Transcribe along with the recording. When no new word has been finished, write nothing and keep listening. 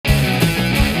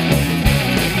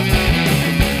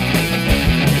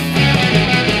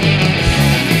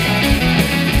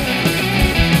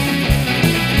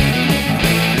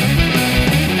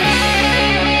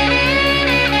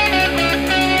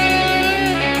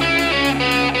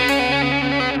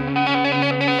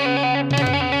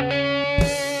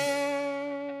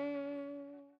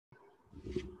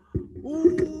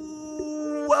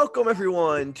Welcome,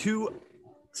 everyone, to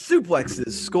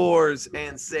Suplexes, Scores,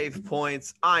 and Save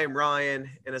Points. I'm Ryan,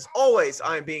 and as always,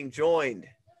 I'm being joined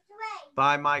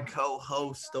by my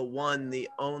co-host, the one, the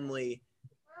only,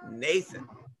 Nathan.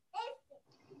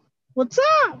 What's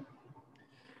up?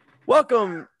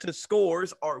 Welcome to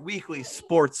Scores, our weekly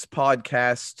sports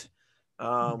podcast.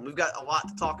 We've got a lot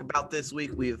to talk about this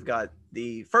week. We've got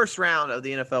the first round of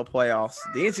the NFL playoffs,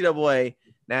 the NCAA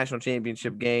National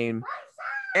Championship game,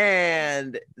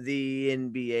 and the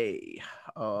NBA.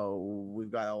 We've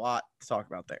got a lot to talk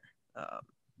about there.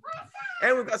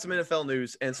 And we've got some NFL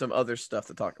news and some other stuff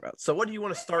to talk about. So what do you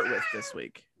want to start with this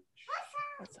week?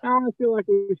 I feel like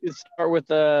we should start with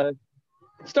the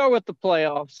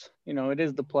playoffs. You know, it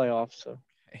is the playoffs, so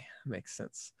Okay, makes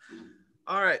sense.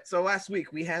 All right, so last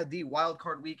week we had the wild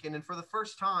card weekend, and for the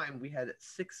first time we had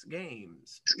 6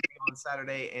 games, 3 on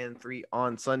Saturday and 3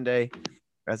 on Sunday,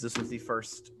 as this was the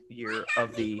first year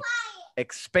of the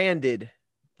expanded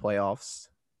playoffs.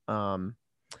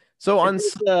 So on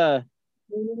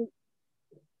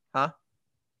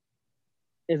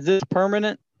is this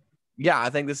permanent? Yeah, I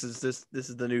think this is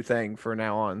the new thing for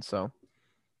now on. So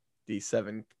the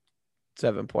seven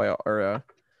playoff or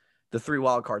the 3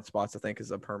 wild card spots, I think, is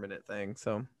a permanent thing.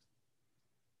 So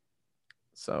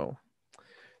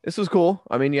this was cool.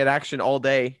 I mean, you had action all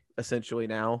day essentially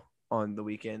now on the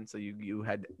weekend. So you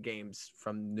had games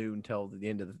from noon till the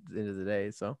end of the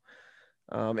day. So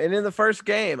and in the first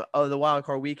game of the wild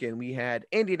card weekend, we had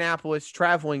Indianapolis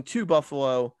traveling to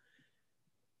Buffalo,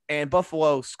 and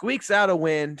Buffalo squeaks out a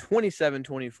win,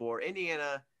 27-24.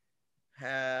 Indiana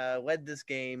led this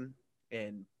game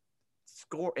in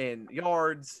score and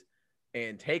yards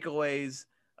and takeaways.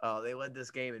 They led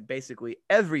this game in basically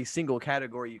every single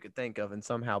category you could think of, and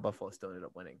somehow Buffalo still ended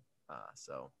up winning.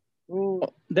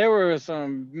 Well, there were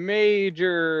some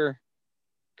major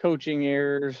coaching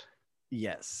errors.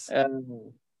 Yes.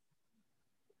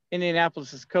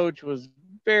 Indianapolis's coach was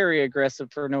very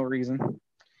aggressive for no reason.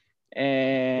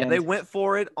 And they went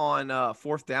for it on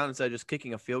 4th down instead of just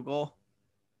kicking a field goal.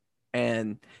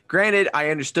 And granted, I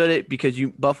understood it because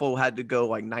Buffalo had to go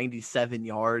like 97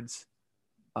 yards,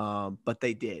 but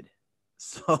they did.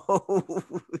 So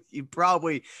you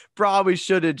probably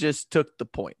should have just took the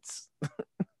points.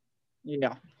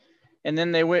 Yeah. And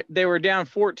then they were down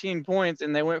 14 points,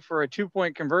 and they went for a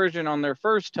 2-point conversion on their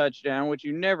first touchdown, which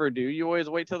you never do. You always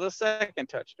wait till the second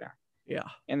touchdown. Yeah.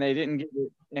 And they didn't get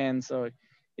it. And so,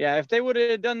 yeah, if they would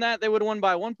have done that, they would have won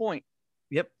by 1 point.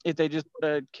 Yep. If they just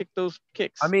kicked those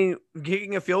kicks. I mean,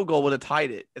 kicking a field goal would have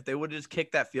tied it. If they would have just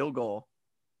kicked that field goal,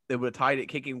 they would have tied it.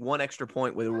 Kicking 1 extra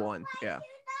point would have won. Yeah.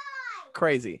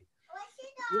 Crazy.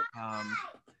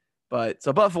 But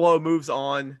so Buffalo moves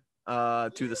on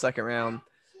to the second round.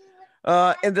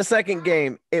 In the second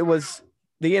game, it was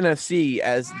the NFC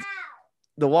as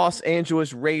the Los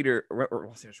Angeles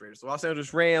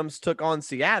Rams took on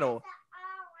Seattle.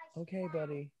 Okay,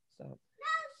 buddy. Stop.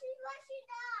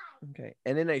 Okay.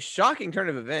 And in a shocking turn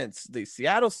of events, the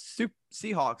Seattle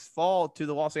Seahawks fall to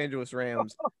the Los Angeles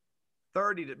Rams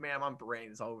 30 to, man, my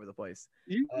brain is all over the place.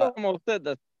 You almost said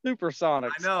the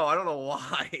Supersonics. I know. I don't know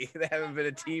why. They haven't been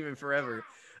a team in forever.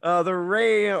 The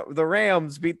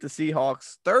Rams beat the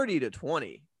Seahawks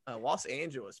 30-20. Los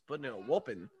Angeles putting in a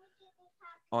whooping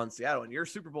on Seattle, and your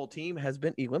Super Bowl team has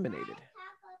been eliminated.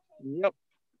 Yep.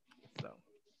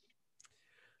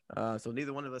 So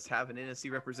neither one of us have an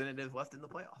NFC representative left in the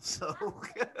playoffs. So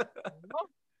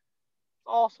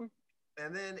awesome.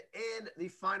 And then in the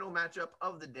final matchup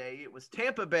of the day, it was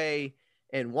Tampa Bay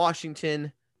and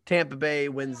Washington. Tampa Bay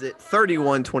wins it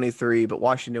 31-23, but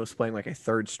Washington was playing like a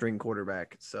third-string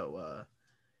quarterback, so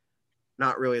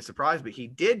not really a surprise. But he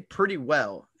did pretty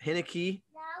well. Heineke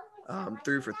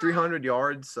threw for 300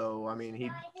 yards, so I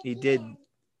mean he did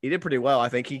pretty well. I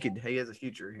think he has a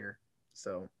future here.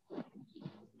 So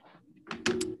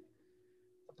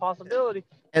possibility.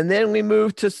 And then we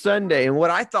moved to Sunday, and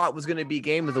what I thought was going to be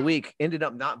game of the week ended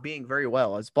up not being very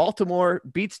well, as Baltimore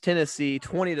beats Tennessee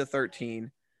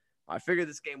 20-13. I figured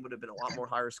this game would have been a lot more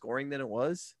higher scoring than it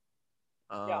was.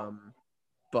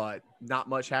 But not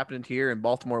much happened here, and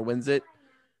Baltimore wins it.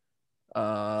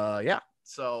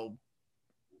 So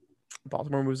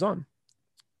Baltimore moves on.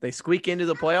 They squeak into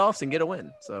the playoffs and get a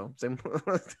win. So same.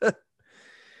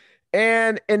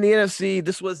 And in the NFC,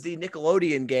 this was the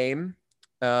Nickelodeon game.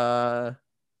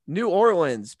 New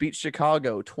Orleans beat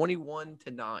Chicago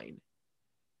 21-9.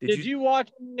 Did you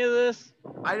watch any of this?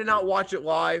 I did not watch it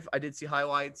live. I did see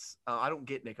highlights. I don't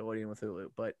get Nickelodeon with Hulu,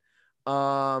 but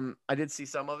I did see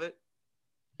some of it.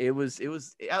 It was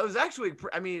actually,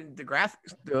 I mean, the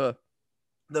graphics, the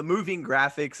moving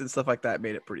graphics and stuff like that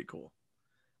made it pretty cool.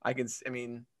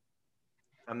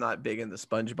 I'm not big into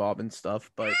SpongeBob and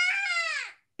stuff, but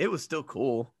it was still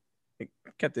cool. It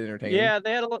kept it entertaining. Yeah,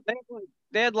 they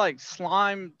had like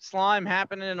slime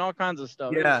happening and all kinds of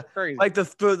stuff. It Yeah, was crazy. like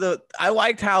I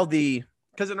liked how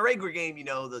because in a regular game,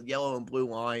 the yellow and blue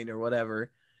line or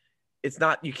whatever, it's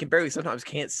not, you can barely sometimes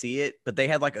can't see it, but they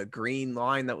had like a green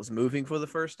line that was moving for the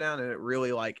first down, and it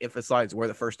really like emphasized where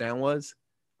the first down was.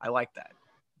 I like that.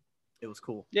 It was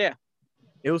cool. Yeah.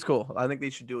 It was cool. I think they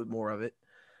should do more of it.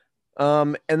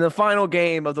 And the final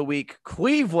game of the week,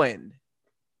 Cleveland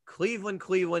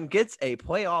gets a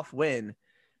playoff win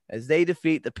as they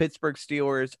defeat the Pittsburgh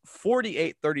Steelers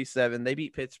 48-37. They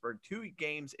beat Pittsburgh 2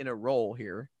 games in a row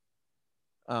here.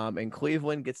 And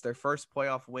Cleveland gets their first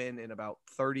playoff win in about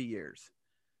 30 years.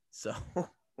 So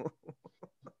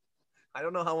I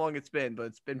don't know how long it's been, but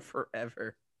it's been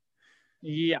forever.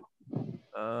 Yeah.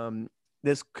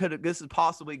 This is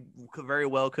possibly very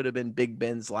well could have been Big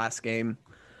Ben's last game.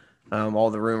 All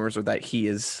the rumors are that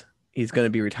he's going to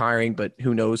be retiring, but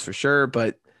who knows for sure.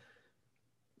 But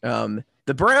the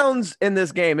Browns in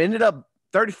this game ended up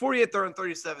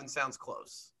 48-37 sounds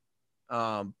close.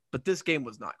 But this game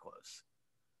was not close.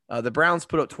 The Browns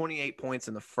put up 28 points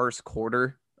in the first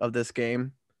quarter of this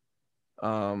game.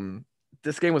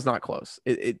 This game was not close.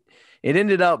 It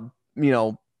ended up,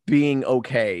 being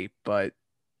okay, but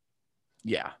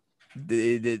yeah,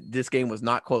 this game was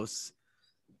not close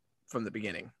from the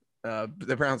beginning.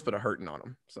 The Browns put a hurting on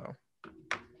them. So,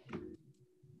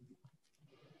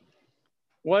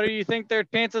 what do you think their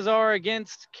chances are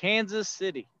against Kansas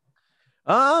City?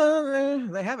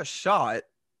 They have a shot.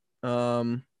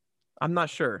 I'm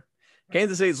not sure.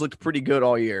 Kansas City's looked pretty good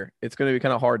all year. It's going to be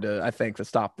kind of hard to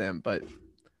stop them, but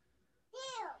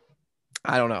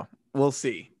I don't know. We'll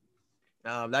see.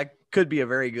 That could be a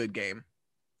very good game.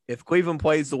 If Cleveland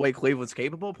plays the way Cleveland's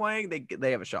capable of playing,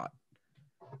 they have a shot.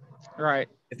 Right.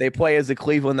 If they play as a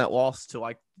Cleveland that lost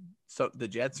to the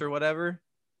Jets or whatever,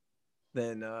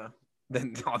 then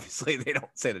obviously they don't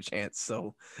stand a chance.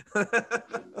 So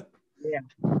yeah.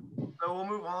 So we'll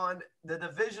move on. The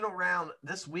divisional round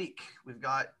this week, we've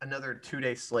got another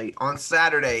 2-day slate. On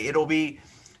Saturday, it'll be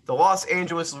the Los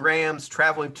Angeles Rams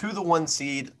traveling to the 1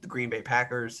 seed, the Green Bay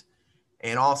Packers.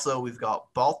 And also we've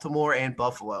got Baltimore and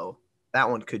Buffalo. That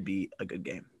one could be a good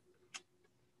game.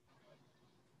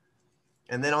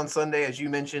 And then on Sunday, as you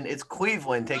mentioned, it's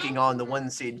Cleveland taking on the 1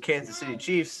 seed Kansas City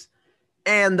Chiefs,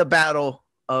 and the battle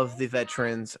of the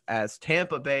veterans as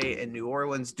Tampa Bay and New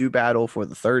Orleans do battle for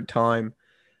the third time.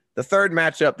 The third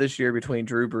matchup this year between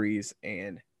Drew Brees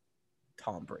and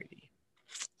Tom Brady.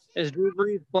 Is Drew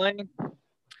Brees playing?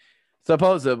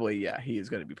 Supposedly, yeah, he is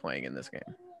going to be playing in this game.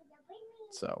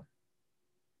 So,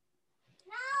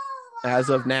 as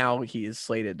of now, he is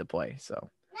slated to play.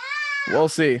 So, we'll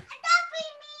see.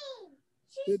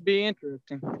 Should be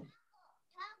interesting.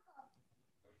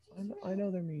 I know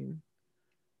they're mean.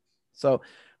 So,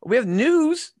 we have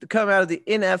news to come out of the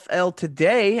NFL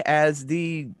today as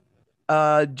the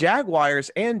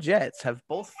Jaguars and Jets have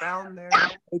both found their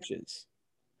coaches.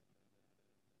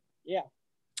 Yeah.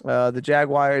 The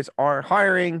Jaguars are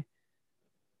hiring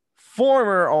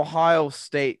former Ohio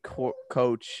State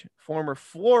coach, former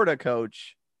Florida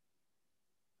coach.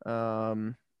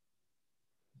 I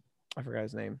forgot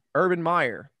his name. Urban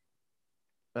Meyer.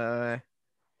 I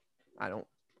don't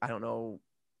know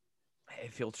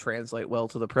if he'll translate well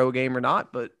to the pro game or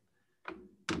not, but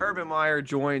Urban Meyer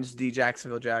joins the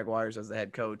Jacksonville Jaguars as the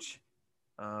head coach.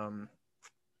 I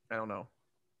don't know.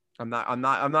 I'm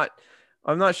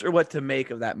not sure what to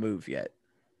make of that move yet.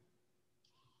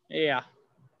 Yeah.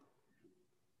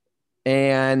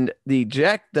 And the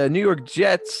New York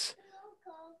Jets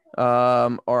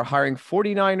are hiring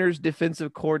 49ers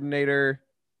defensive coordinator.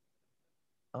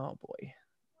 Oh boy.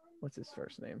 What's his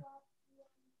first name?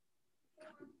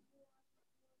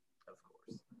 Of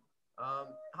course.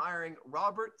 Hiring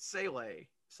Robert Saleh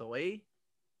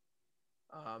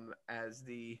as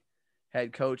the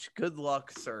head coach. Good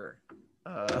luck, sir.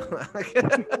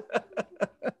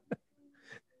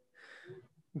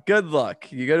 Good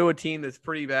luck. You go to a team that's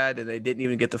pretty bad and they didn't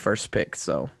even get the first pick.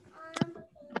 So,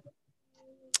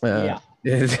 yeah.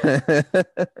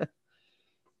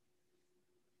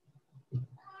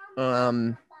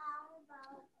 And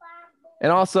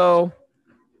also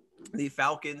the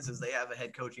Falcons, as they have a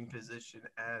head coaching position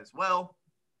as well,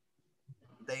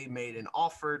 they made an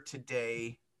offer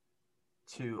today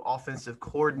to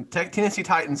Tennessee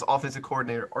Titans offensive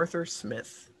coordinator Arthur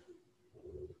Smith.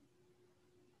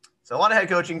 So a lot of head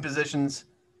coaching positions.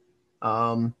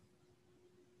 We'll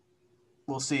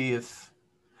see if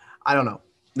 – I don't know.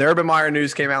 The Urban Meyer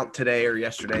news came out today or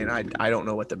yesterday, and I don't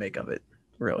know what to make of it.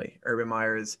 really. Urban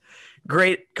Meyer is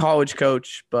great college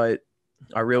coach, but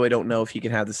I really don't know if he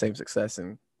can have the same success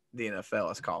in the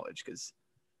NFL as college, because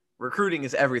recruiting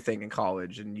is everything in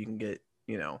college, and you can get,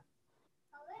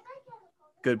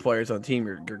 good players on the team,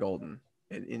 you're golden.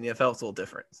 In the NFL, it's a little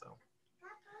different. So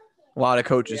a lot of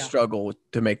coaches struggle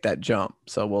to make that jump.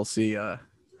 So we'll see.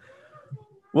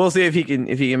 We'll see if he can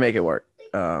make it work.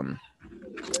 So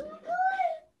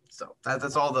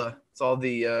that's all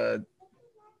the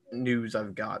news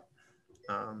I've got.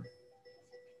 All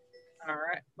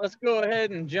right, let's go ahead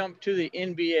and jump to the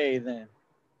NBA then.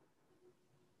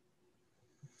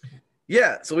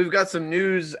 Yeah, so we've got some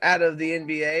news out of the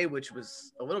NBA, which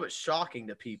was a little bit shocking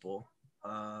to people.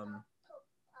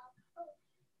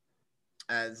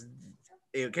 As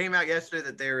it came out yesterday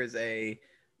that there is a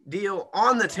deal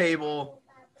on the table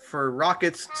for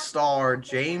Rockets star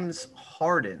James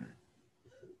Harden.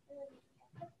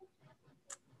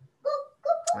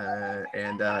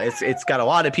 It's got a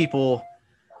lot of people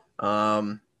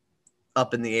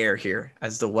up in the air here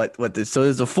as to what this. So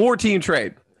there's a 4-team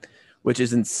trade, which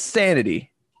is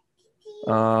insanity.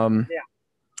 So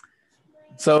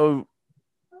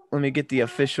let me get the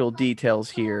official details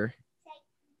here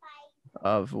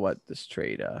of what this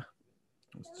trade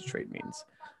means.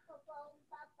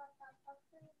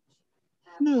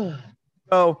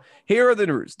 So here are the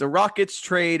news. The Rockets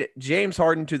trade James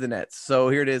Harden to the Nets. So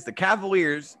here it is. The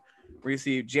Cavaliers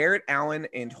received Jarrett Allen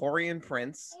and Taurean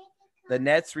Prince. The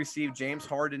Nets received James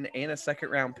Harden and a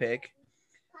second-round pick.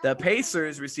 The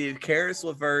Pacers received Karis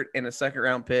LeVert and a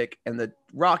second-round pick. And the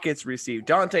Rockets received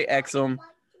Dante Exum,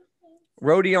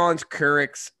 Rodion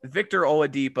Kurucs, Victor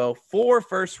Oladipo, 4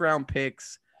 first-round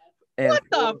picks, and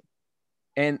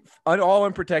all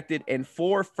unprotected, and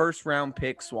 4 first-round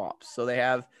pick swaps. So they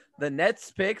have the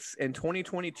Nets picks in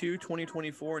 2022,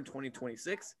 2024, and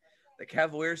 2026. The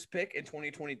Cavaliers pick in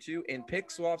 2022 and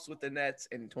pick swaps with the Nets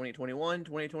in 2021,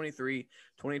 2023,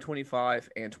 2025,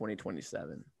 and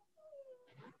 2027.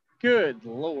 Good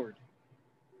Lord.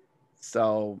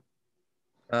 So,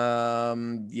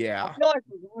 yeah. I feel like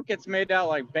the Rockets made out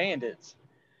like bandits.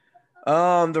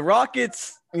 The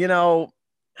Rockets,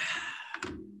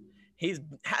 he's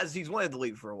wanted to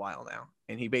leave for a while now,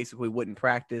 and he basically wouldn't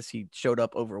practice. He showed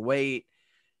up overweight.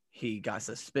 He got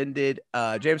suspended.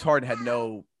 James Harden had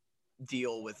no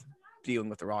dealing with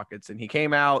the Rockets, and he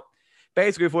came out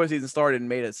basically before the season started and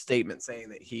made a statement saying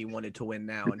that he wanted to win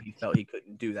now, and he felt he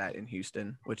couldn't do that in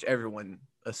Houston, which everyone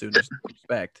assumed was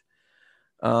respect.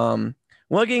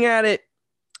 Looking at it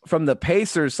from the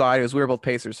Pacers side, because we were both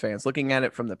Pacers fans, looking at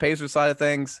it from the Pacers side of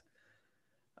things,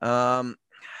 I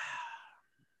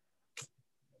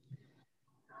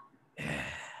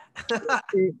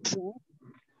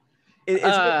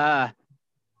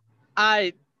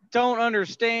don't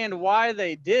understand why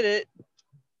they did it.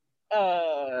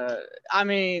 I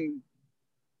mean,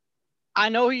 I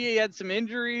know he had some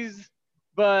injuries,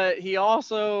 but he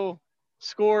also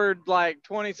scored like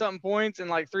 20-something points in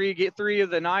like three of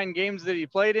the 9 games that he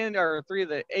played in, or 3 of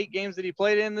the 8 games that he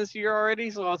played in this year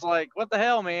already. So I was like, what the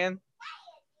hell, man?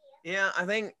 Yeah, I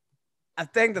think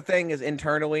the thing is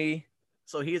internally.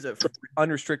 So he's a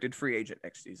unrestricted free agent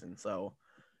next season. So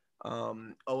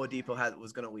Oladipo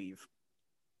was going to leave,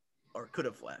 or could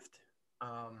have left.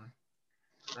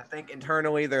 I think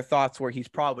internally their thoughts were he's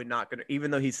probably not going to, even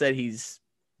though he said he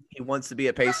wants to be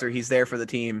a Pacer, he's there for the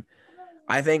team.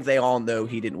 I think they all know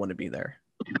he didn't want to be there.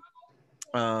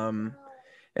 And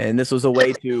this was a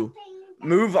way to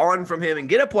move on from him and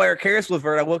get a player. Karis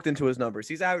LeVert, I looked into his numbers.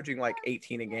 He's averaging like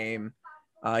 18 a game.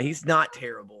 He's not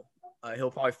terrible.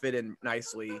 He'll probably fit in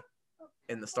nicely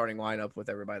in the starting lineup with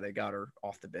everybody they got, or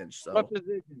off the bench. So, what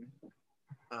position?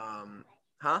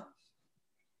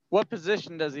 What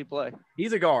position does he play?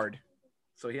 He's a guard.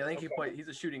 So I think he's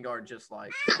a shooting guard, just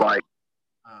like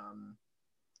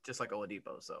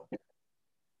Oladipo. So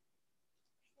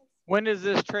when does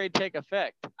this trade take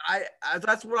effect?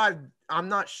 That's what I'm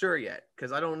not sure yet,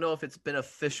 because I don't know if it's been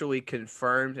officially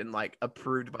confirmed and like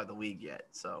approved by the league yet.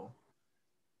 So,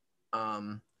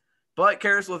 but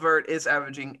Karis LeVert is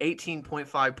averaging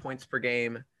 18.5 points per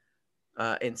game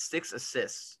and 6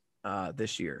 assists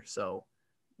this year. So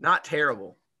not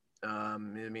terrible. I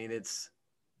mean,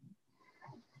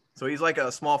 so he's like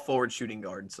a small forward shooting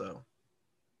guard. So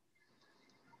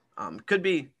could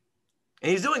be,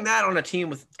 and he's doing that on a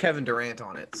team with Kevin Durant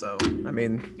on it. So, I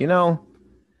mean, I don't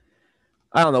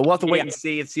know. We'll have to wait and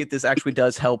see if this actually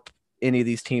does help any of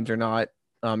these teams or not.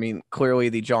 I mean, clearly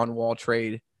the John Wall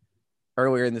trade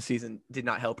earlier in the season did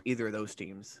not help either of those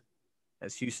teams,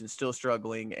 as Houston's still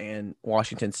struggling and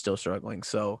Washington's still struggling.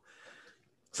 So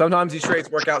sometimes these trades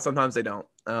work out, sometimes they don't.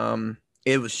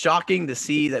 it was shocking to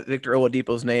see that Victor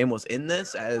Oladipo's name was in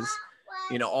this, as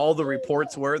all the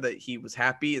reports were that he was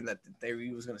happy and that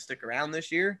he was going to stick around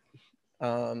this year.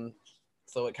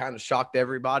 So it kind of shocked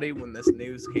everybody when this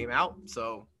news came out.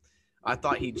 So I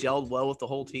thought he gelled well with the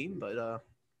whole team, but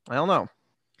I don't know.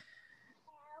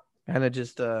 Kind of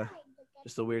just a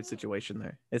weird situation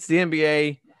there. It's the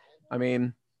NBA. I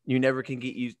mean, you never can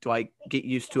get used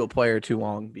to a player too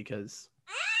long, because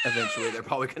eventually they're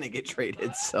probably going to get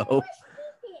traded. So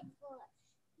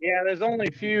yeah, there's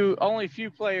only few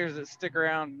players that stick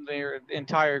around their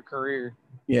entire career.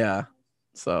 Yeah.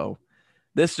 So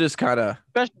this just kind of,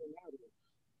 Especially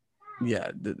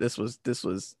this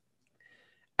was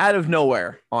out of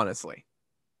nowhere, honestly.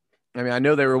 I mean, I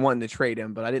know they were wanting to trade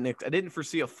him, but I didn't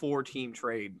foresee a 4-team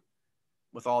trade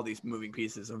with all these moving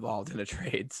pieces involved in a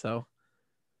trade. So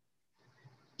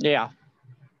yeah.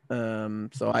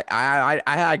 So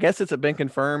I guess it's been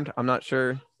confirmed. I'm not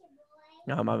sure.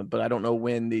 But I don't know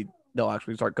when they'll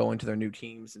actually start going to their new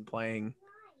teams and playing.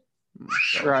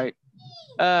 So. Right.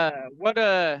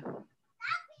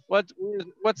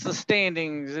 What's the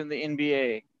standings in the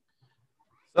NBA?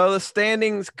 So the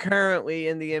standings currently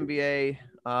in the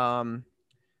NBA,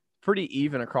 pretty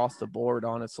even across the board,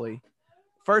 honestly.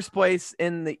 First place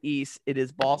in the East, it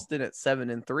is Boston at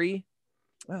 7-3.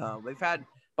 They've had,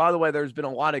 by the way, there's been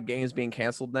a lot of games being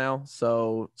canceled now,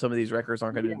 so some of these records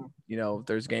aren't going to,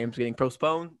 there's games getting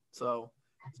postponed, so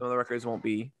some of the records won't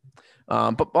be.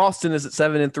 But Boston is at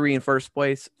 7-3 in first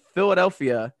place.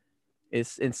 Philadelphia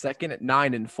is in second at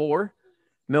 9-4.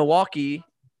 Milwaukee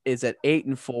is at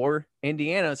 8-4.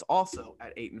 Indiana is also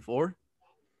at 8-4.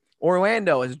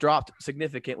 Orlando has dropped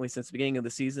significantly since the beginning of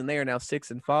the season. They are now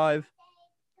 6-5.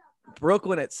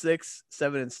 Brooklyn at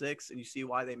 7-6, and you see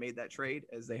why they made that trade,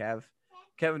 as they have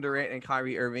Kevin Durant and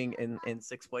Kyrie Irving in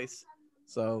sixth place.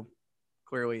 So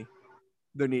clearly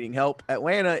they're needing help.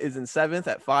 Atlanta is in seventh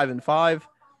at 5-5.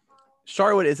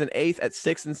 Charlotte is in eighth at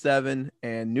 6-7,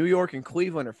 and New York and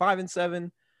Cleveland are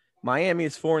 5-7. Miami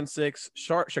is 4-6.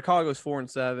 Chicago is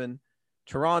 4-7.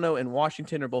 Toronto and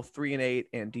Washington are both 3-8,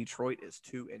 and Detroit is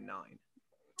 2-9.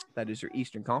 That is your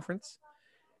Eastern Conference.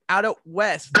 Out at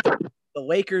West, the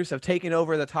Lakers have taken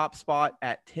over the top spot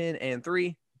at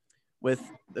 10-3, with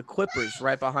the Clippers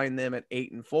right behind them at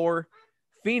 8-4.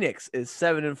 Phoenix is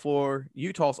 7-4.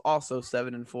 Utah's also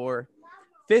 7-4.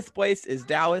 Fifth place is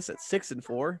Dallas at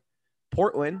 6-4.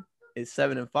 Portland is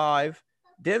 7-5.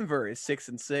 Denver is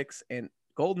 6-6, and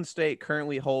Golden State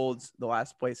currently holds the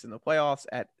last place in the playoffs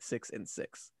at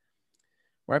 6-6.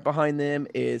 Right behind them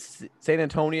is San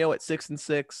Antonio at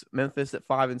 6-6, Memphis at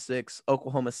 5-6,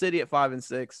 Oklahoma City at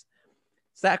 5-6,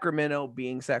 Sacramento,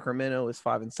 being Sacramento, is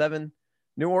 5-7.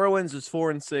 New Orleans is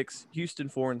 4-6, Houston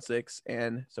 4-6,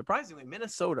 and surprisingly,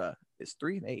 Minnesota is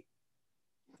 3-8.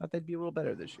 Thought they'd be a little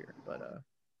better this year, but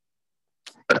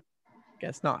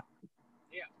guess not.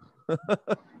 Yeah.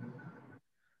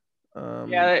 A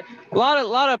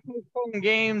lot of postponed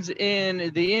games in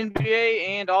the NBA,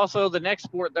 and also the next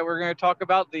sport that we're going to talk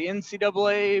about, the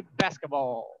NCAA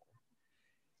basketball.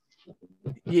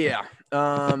 Yeah,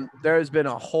 there's been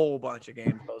a whole bunch of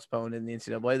games postponed in the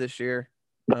NCAA this year.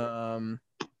 It's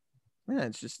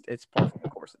part of the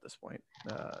course at this point.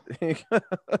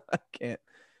 I can't.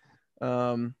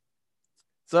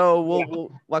 So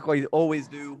we'll like we always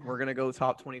do, we're gonna go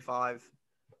top 25.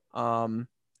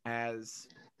 As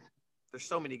there's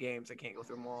so many games, I can't go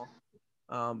through them all.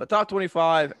 But top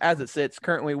 25, as it sits,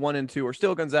 currently 1 and 2 are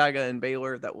still Gonzaga and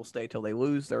Baylor. That will stay till they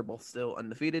lose. They're both still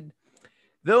undefeated.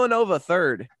 Villanova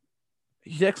 3rd,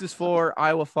 Texas 4,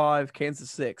 Iowa 5,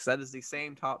 Kansas 6. That is the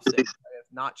same top 6. That have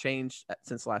not changed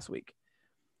since last week.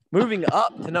 Moving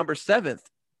up to number 7th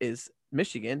is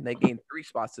Michigan. They gained 3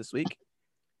 spots this week.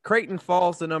 Creighton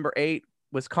falls to number 8.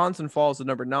 Wisconsin falls to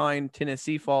number 9.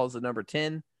 Tennessee falls to number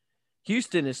 10.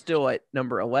 Houston is still at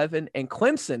number 11, and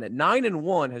Clemson at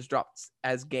 9-1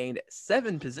 has gained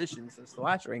 7 positions since the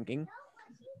last ranking,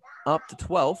 up to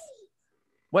 12th.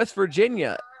 West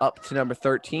Virginia up to number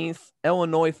 13th.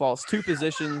 Illinois falls 2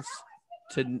 positions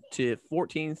to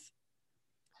 14th.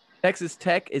 Texas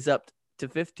Tech is up to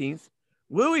 15th.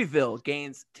 Louisville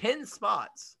gains 10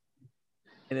 spots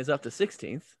and is up to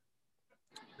 16th.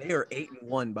 They are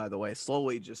 8-1, by the way,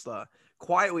 slowly just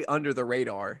quietly under the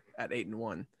radar at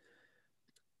 8-1.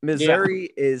 Missouri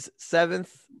is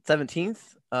 17th.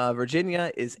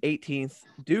 Virginia is 18th.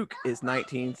 Duke is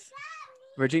 19th.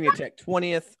 Virginia Tech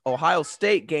 20th. Ohio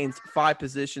State gains 5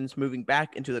 positions, moving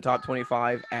back into the top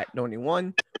 25 at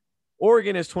 91.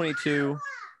 Oregon is 22.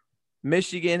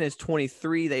 Michigan is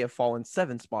 23. They have fallen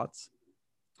 7 spots.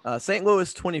 St.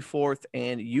 Louis 24th,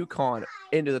 and UConn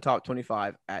into the top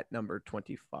 25 at number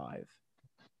 25.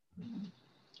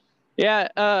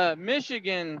 Yeah,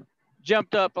 Michigan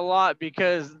jumped up a lot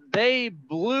because they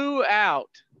blew out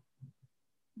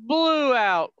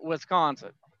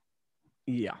Wisconsin.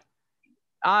 Yeah.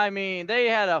 I mean, they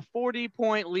had a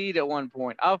 40-point lead at one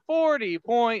point. A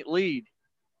 40-point lead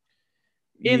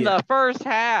in the first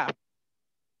half.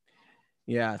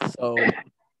 Yeah. So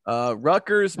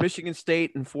Rutgers, Michigan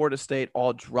State, and Florida State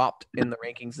all dropped in the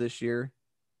rankings this year.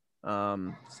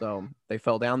 So they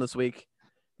fell down this week.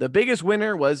 The biggest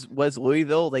winner was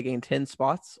Louisville. They gained 10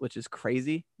 spots, which is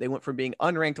crazy. They went from being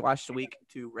unranked last week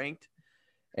to ranked.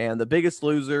 And the biggest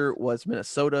loser was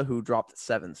Minnesota, who dropped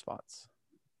 7 spots.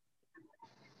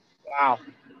 Wow.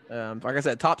 Like I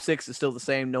said, top 6 is still the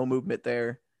same. No movement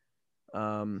there.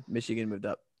 Michigan moved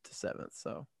up to 7th.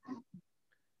 So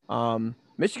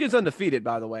Michigan's undefeated,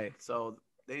 by the way. So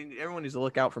everyone needs to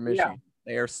look out for Michigan. Yeah.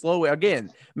 They are slowly,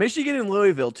 again, Michigan and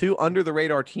Louisville, 2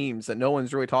 under-the-radar teams that no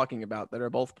one's really talking about that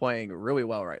are both playing really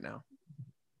well right now.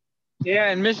 Yeah,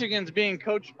 and Michigan's being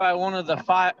coached by one of the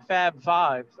Fab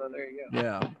Five. So there you go.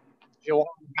 Yeah. Joel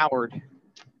Howard.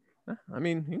 I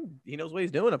mean, he knows what he's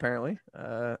doing, apparently.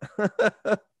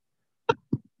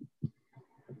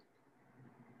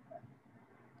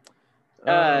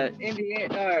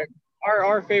 Indiana,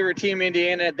 our favorite team,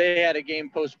 Indiana, they had a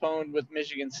game postponed with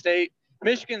Michigan State.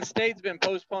 Michigan State's been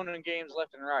postponing games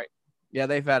left and right. Yeah,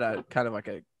 they've had a kind of like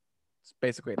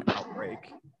basically an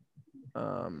outbreak.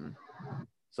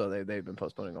 So they've been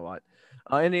postponing a lot.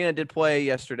 Indiana did play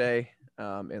yesterday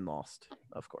and lost,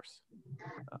 of course.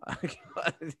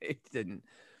 They didn't.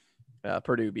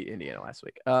 Purdue beat Indiana last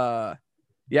week.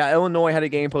 Yeah, Illinois had a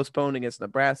game postponed against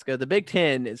Nebraska. The Big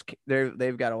Ten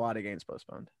they've got a lot of games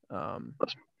postponed.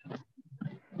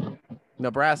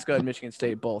 Nebraska and Michigan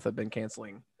State both have been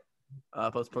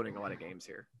postponing a lot of games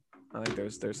here. I think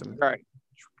there's some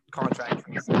contract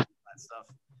that stuff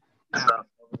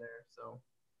over there. So,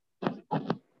 all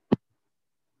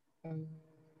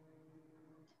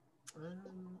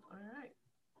right.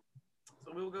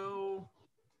 So we'll go.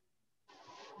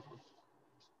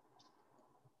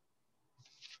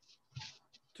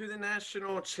 To the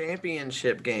national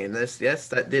championship game.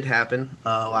 That did happen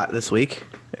a lot this week.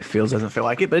 It doesn't feel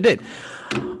like it, but it did.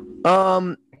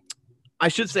 I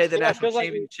should say the national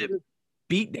championship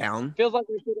beatdown. Feels like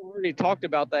we should have already talked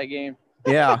about that game.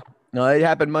 Yeah. No, it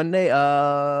happened Monday.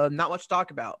 Not much to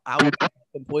talk about. Alabama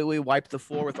completely wiped the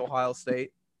floor with Ohio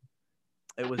State.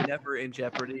 It was never in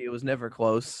jeopardy. It was never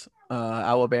close.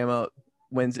 Alabama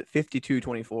wins at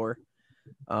 52-24.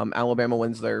 Alabama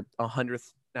wins their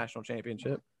 100th national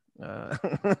championship.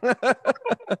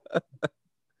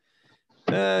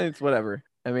 It's whatever.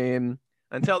 I mean,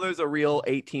 until there's a real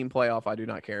 8-team playoff, I do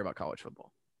not care about college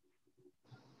football.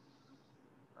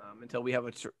 Until we have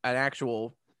an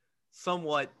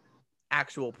somewhat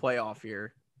actual playoff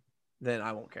here, then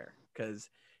I won't care, because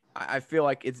I feel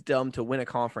like it's dumb to win a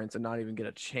conference and not even get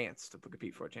a chance to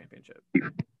compete for a championship.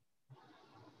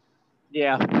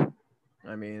 Yeah.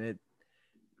 I mean, it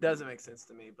doesn't make sense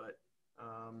to me, but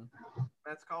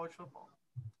that's college football.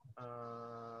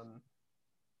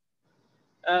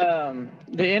 The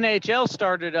NHL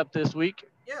started up this week.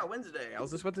 Yeah, Wednesday. I was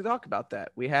just about to talk about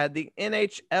that. We had the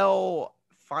NHL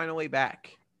finally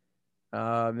back.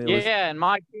 And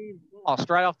my team lost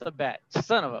right off the bat.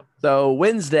 Son of a. So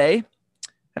Wednesday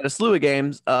had a slew of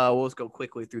games. We'll just go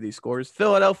quickly through these scores.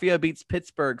 Philadelphia beats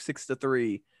Pittsburgh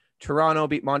 6-3. Toronto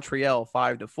beat Montreal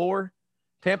 5-4.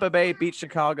 Tampa Bay beat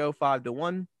Chicago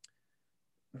 5-1.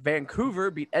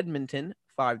 Vancouver beat Edmonton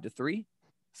 5-3.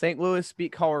 St. Louis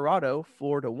beat Colorado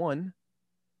 4-1.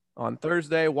 On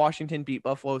Thursday, Washington beat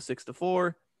Buffalo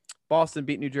 6-4. Boston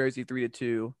beat New Jersey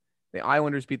 3-2. The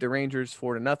Islanders beat the Rangers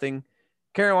 4-0.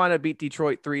 Carolina beat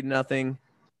Detroit 3-0.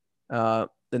 The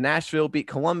Nashville beat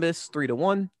Columbus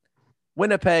 3-1.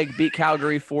 Winnipeg beat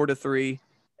Calgary 4-3.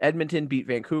 Edmonton beat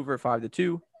Vancouver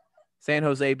 5-2. San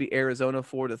Jose beat Arizona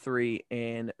 4-3,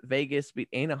 and Vegas beat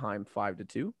Anaheim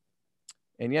 5-2.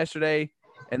 And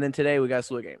then today we got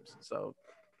slew of games. So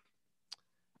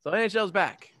NHL's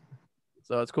back.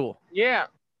 So it's cool. Yeah.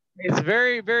 It's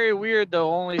very, very weird though,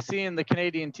 only seeing the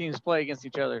Canadian teams play against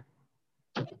each other.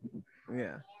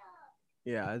 Yeah.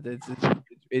 Yeah,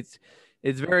 it's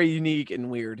very unique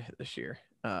and weird this year.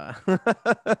 It's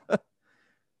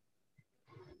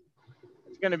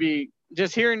going to be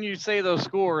just hearing you say those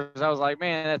scores. I was like,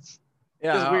 man, that's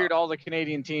just weird. All the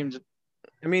Canadian teams.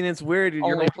 I mean, it's weird.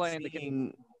 You're playing the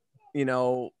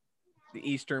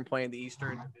Eastern playing the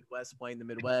Eastern, the Midwest playing the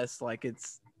Midwest. Like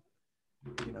it's,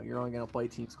 you're only going to play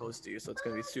teams close to you. So it's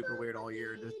going to be super weird all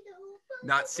year to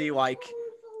not see like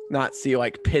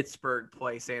Pittsburgh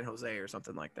play San Jose or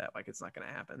something like that. Like it's not going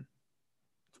to happen.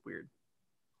 It's weird.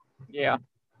 Yeah.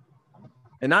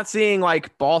 And not seeing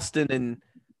like Boston and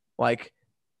like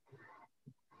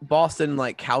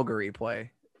Calgary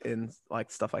play and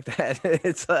like stuff like that.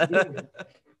 It's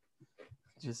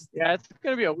just it's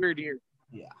gonna be a weird year.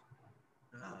 Yeah.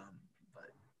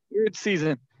 Weird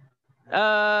season.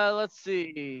 Let's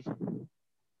see.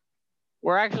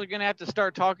 We're actually gonna have to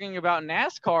start talking about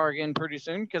NASCAR again pretty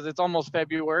soon because it's almost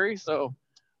February. So,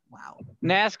 wow.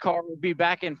 NASCAR will be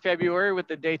back in February with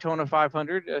the Daytona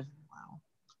 500. Wow.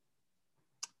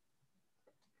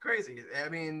 Crazy. I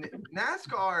mean,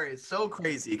 NASCAR is so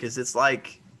crazy because it's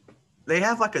like they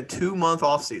have like a 2-month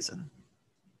off season,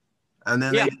 and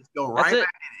then they just go right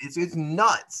back in. It's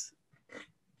nuts.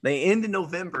 They end in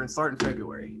November and start in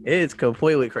February. It's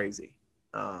completely crazy.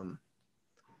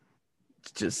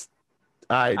 It's just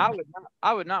I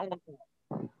would not want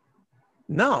that.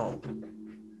 No,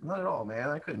 not at all, man.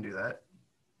 I couldn't do that.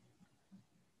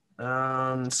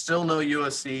 Still no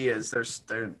USC as they're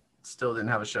still didn't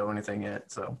have a show or anything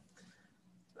yet. So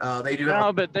they do.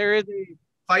 No, but there is a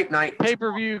fight night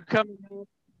pay-per-view coming up.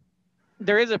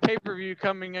 There is a pay-per-view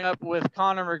coming up with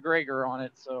Conor McGregor on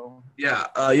it. So yeah,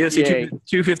 UFC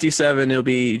 257. It'll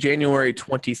be January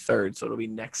 23rd, so it'll be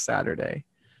next Saturday.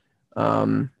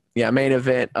 Main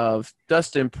event of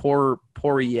Dustin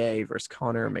Poirier versus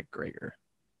Conor McGregor.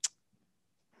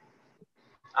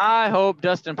 I hope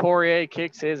Dustin Poirier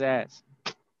kicks his ass.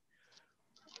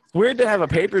 It's weird to have a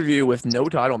pay-per-view with no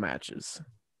title matches.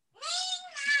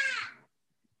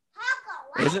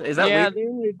 Is that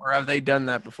weird? Or have they done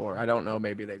that before? I don't know.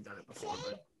 Maybe they've done it before.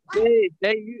 But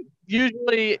they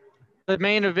usually the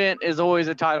main event is always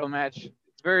a title match.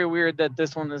 It's very weird that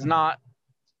this one is not.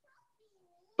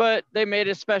 But they made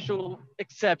a special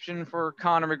exception for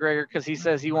Conor McGregor because he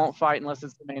says he won't fight unless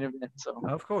it's the main event. So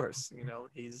of course,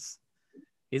 he's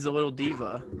a little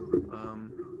diva.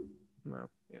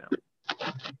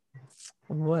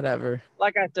 Whatever.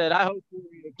 Like I said, I hope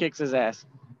he kicks his ass.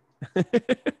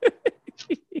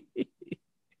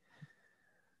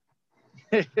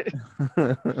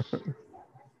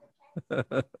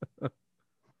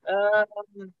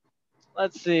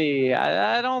 Let's see.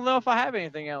 I don't know if I have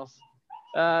anything else.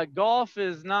 Golf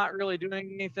is not really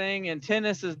doing anything, and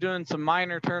tennis is doing some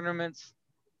minor tournaments.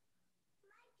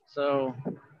 So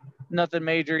nothing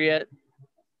major yet.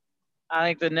 I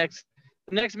think the next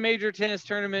major tennis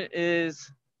tournament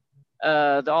is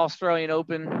the Australian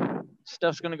Open.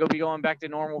 Stuff's going to be going back to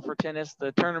normal for tennis.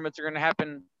 The tournaments are going to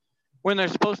happen when they're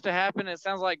supposed to happen. It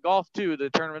sounds like golf too.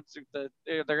 The tournaments they're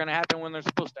going to happen when they're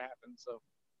supposed to happen. So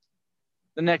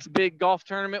the next big golf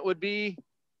tournament would be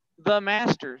the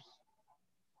Masters.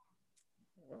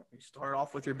 Well, you start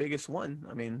off with your biggest one.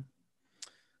 I mean,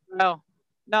 no,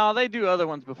 they do other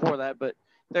ones before that, but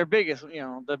their biggest,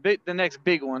 the next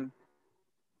big one.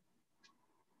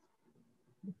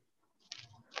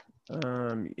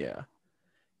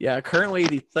 Yeah. Currently,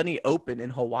 the Sunny Open in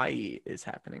Hawaii is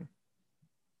happening.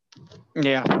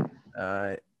 Yeah.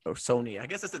 Or Sony. I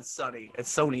guess it's Sunny.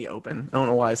 It's Sony Open. I don't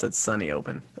know why I said Sunny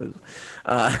Open.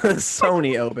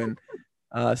 Sony Open.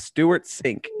 Stewart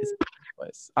Sink is the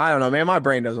place. I don't know, man. My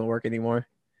brain doesn't work anymore.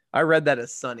 I read that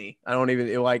as Sunny. I don't even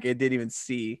it didn't even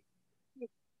see.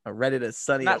 I read it as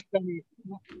Sunny.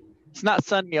 It's not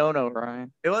Sunny Ono,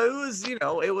 Ryan. It was,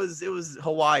 it was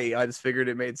Hawaii. I just figured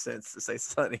it made sense to say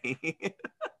Sunny.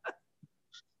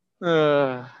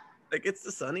 Like it's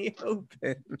the Sunny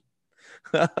Open.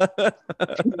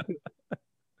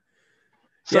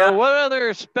 So what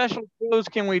other special shows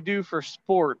can we do for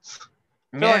sports?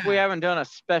 I feel like we haven't done a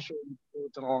special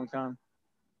sports in a long time.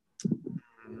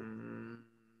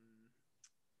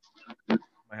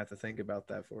 I have to think about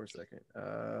that for a second.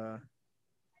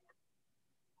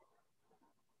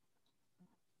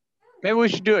 Maybe we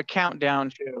should do a countdown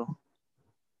show.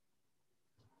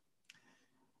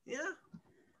 Yeah,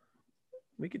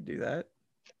 we could do that.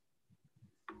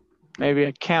 Maybe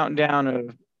a countdown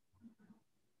of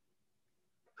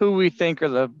who we think are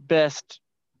the best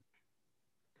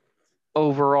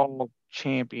overall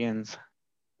champions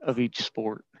of each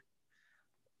sport.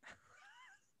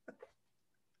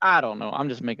 I don't know. I'm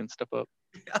just making stuff up.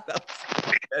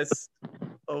 Best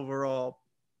overall.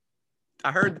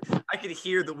 I could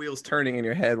hear the wheels turning in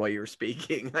your head while you were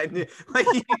speaking. I knew,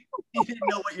 you didn't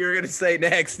know what you were going to say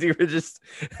next. You were just.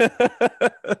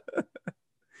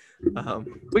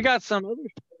 We got some other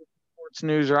sports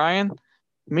news, Ryan.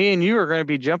 Me and you are going to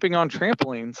be jumping on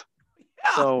trampolines.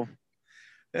 Yeah. So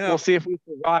we'll see if we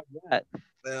survive that.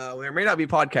 There may not be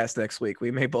podcast next week.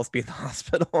 We may both be in the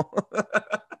hospital.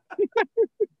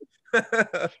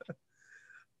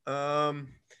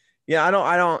 Yeah, I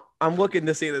don't. I'm looking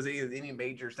to see if there's any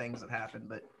major things that happen,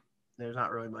 but there's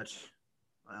not really much.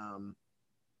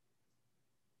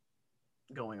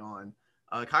 going on.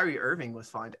 Kyrie Irving was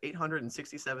fined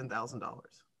 $867,000.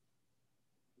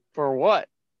 For what?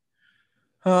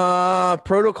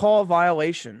 Protocol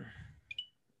violation.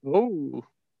 Ooh,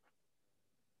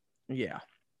 Yeah.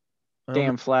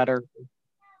 damn flatter.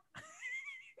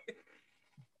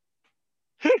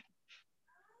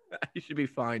 You should be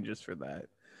fined just for that.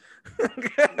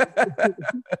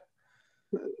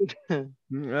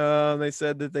 They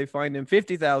said that they fined him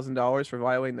 $50,000 for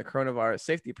violating the coronavirus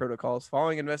safety protocols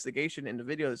following investigation into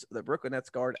videos of the Brooklyn Nets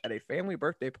guard at a family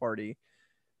birthday party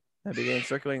that began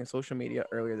circulating on social media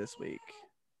earlier this week.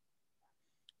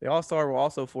 The All-Star will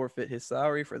also forfeit his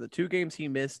salary for the 2 games he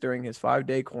missed during his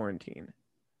 5-day quarantine.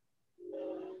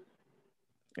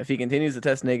 If he continues to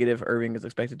test negative, Irving is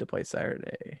expected to play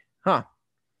Saturday. Huh.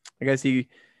 I guess he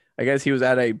was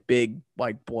at a big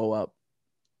like blow up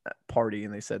party,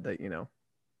 and they said that, you know,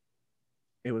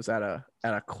 it was at a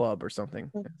club or something.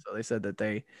 And so they said that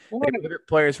they prohibit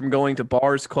players from going to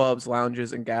bars, clubs,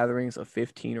 lounges, and gatherings of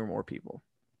 15 or more people.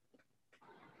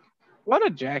 What a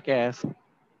jackass.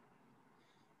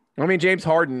 I mean, James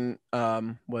Harden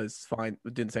was fine,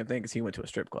 did the same thing because he went to a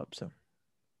strip club. So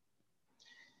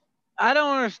I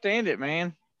don't understand it,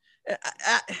 man.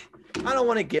 I don't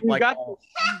want to get You got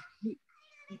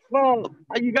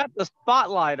the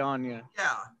spotlight on you.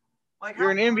 yeah. Like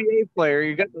You're an NBA player.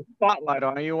 You got the spotlight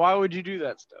on you. Why would you do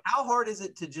that stuff? How hard is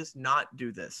it to just not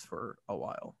do this for a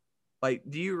while? Like,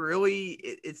 do you really?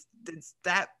 It's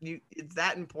that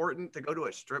important to go to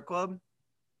a strip club?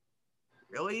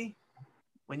 Really?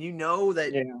 When you know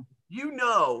that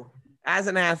as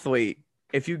an athlete,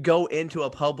 if you go into a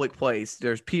public place,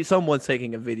 there's someone's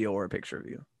taking a video or a picture of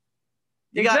you.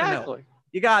 You gotta know.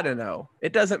 You gotta know.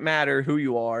 It doesn't matter who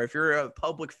you are. If you're a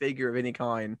public figure of any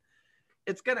kind,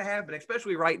 it's gonna happen,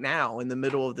 especially right now in the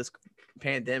middle of this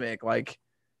pandemic. Like,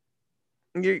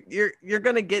 you're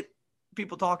gonna get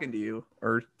people talking to you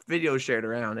or videos shared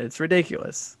around. It's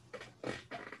ridiculous,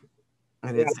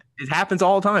 and it happens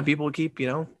all the time. People keep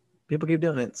doing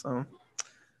it. So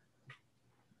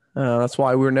that's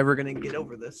why we're never gonna get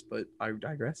over this. But I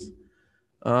digress.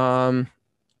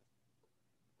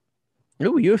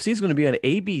 UFC is going to be on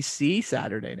ABC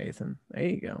Saturday, Nathan. There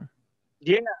you go.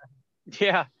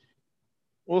 Yeah.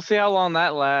 We'll see how long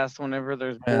that lasts whenever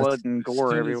there's blood and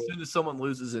gore everywhere. As soon as someone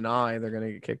loses an eye, they're going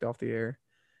to get kicked off the air.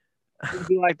 It'd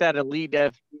be like that Elite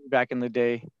FC back in the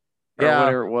day. Or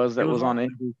whatever it was was on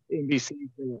NBC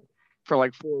for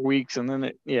like 4 weeks. And then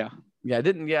that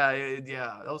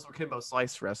was where Kimbo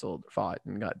Slice fought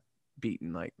and got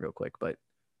beaten like real quick. But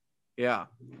yeah,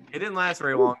 it didn't last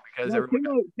very long because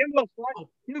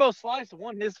Kimbo Slice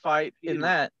won his fight in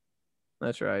that.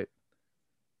 That's right.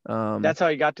 That's how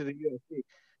he got to the UFC.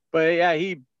 But yeah,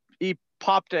 he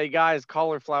popped a guy's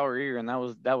cauliflower ear, and that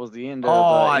was the end.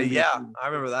 I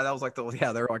remember that. That was like they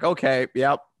were like, okay,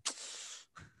 yep.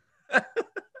 I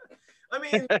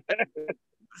mean,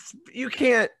 you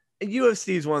can't.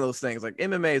 UFC is one of those things. Like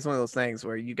MMA is one of those things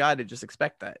where you got to just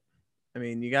expect that. I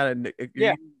mean, you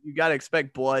gotta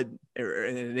expect blood or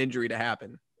an injury to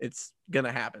happen. It's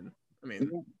gonna happen. I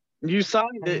mean, you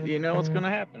signed it. You know what's gonna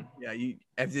happen. Yeah,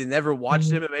 have you never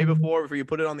watched MMA before you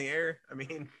put it on the air? I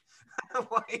mean,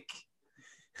 like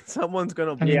someone's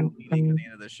gonna be bleeding at the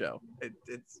end of the show.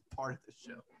 It's part of the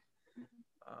show.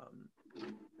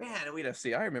 Man, Elite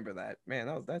FC, I remember that.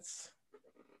 Man, that's.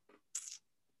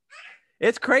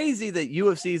 It's crazy that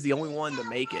UFC is the only one to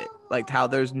make it. Like how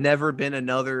there's never been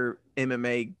another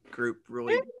MMA group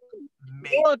really.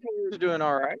 Bellator is doing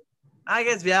all right. I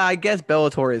guess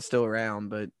Bellator is still around,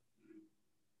 but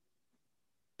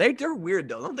they're weird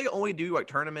though. Don't they only do like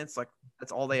tournaments? Like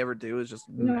that's all they ever do is just.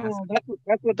 No,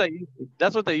 that's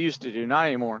what they used to do. Not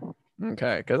anymore.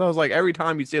 Okay, because I was like every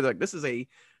time you see like this is a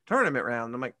tournament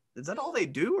round, I'm like, is that all they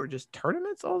do or just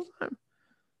tournaments all the time?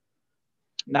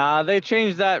 Nah, they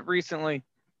changed that recently.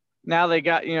 Now they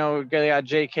got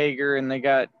Jake Hager and they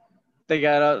got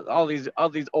all these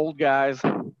old guys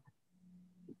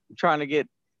trying to get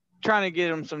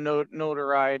them some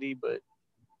notoriety, but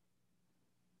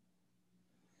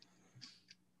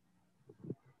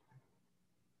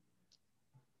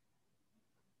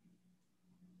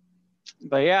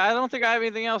yeah, I don't think I have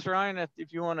anything else, Ryan.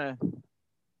 If you want to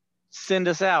send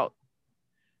us out.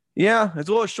 Yeah, it's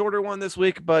a little shorter one this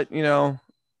week, but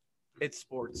it's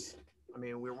sports. I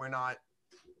mean, we're not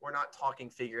talking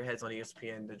figureheads on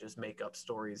ESPN to just make up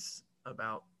stories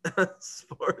about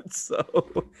sports.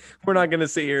 So we're not going to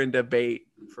sit here and debate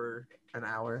for an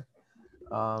hour.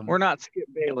 We're not Skip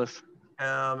Bayless.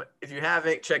 If you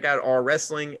haven't, check out our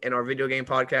wrestling and our video game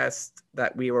podcast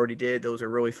that we already did. Those are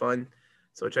really fun.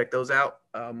 So check those out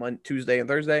on Tuesday and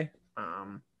Thursday.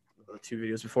 the 2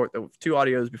 videos before, the 2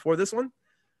 audios before this one.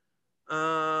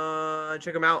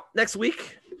 Check them out next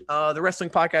week. The wrestling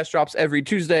podcast drops every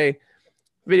Tuesday.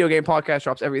 Video game podcast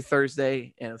drops every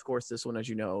Thursday. And of course, this one, as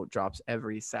you know, drops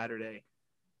every Saturday.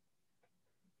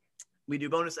 We do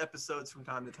bonus episodes from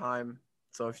time to time.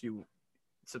 So if you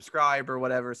subscribe or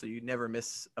whatever, so you never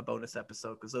miss a bonus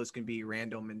episode, because those can be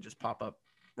random and just pop up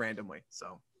randomly.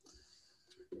 So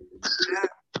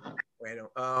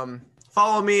random.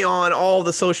 Follow me on all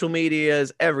the social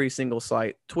medias, every single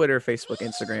site: Twitter, Facebook,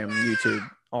 Instagram, YouTube,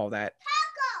 all that.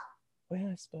 Oh,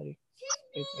 yes, buddy.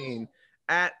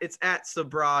 It's at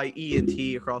Sabrai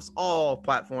ENT across all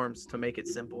platforms to make it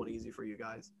simple and easy for you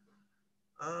guys.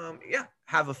 Yeah,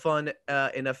 have a fun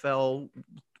NFL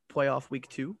playoff week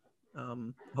 2.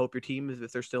 Hope your team,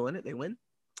 if they're still in it, they win.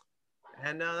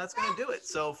 And that's gonna do it.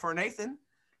 So for Nathan,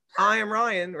 I am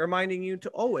Ryan, reminding you to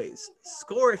always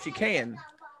score if you can,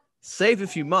 save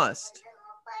if you must,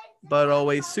 but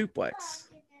always suplex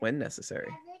when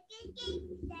necessary.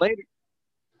 Later.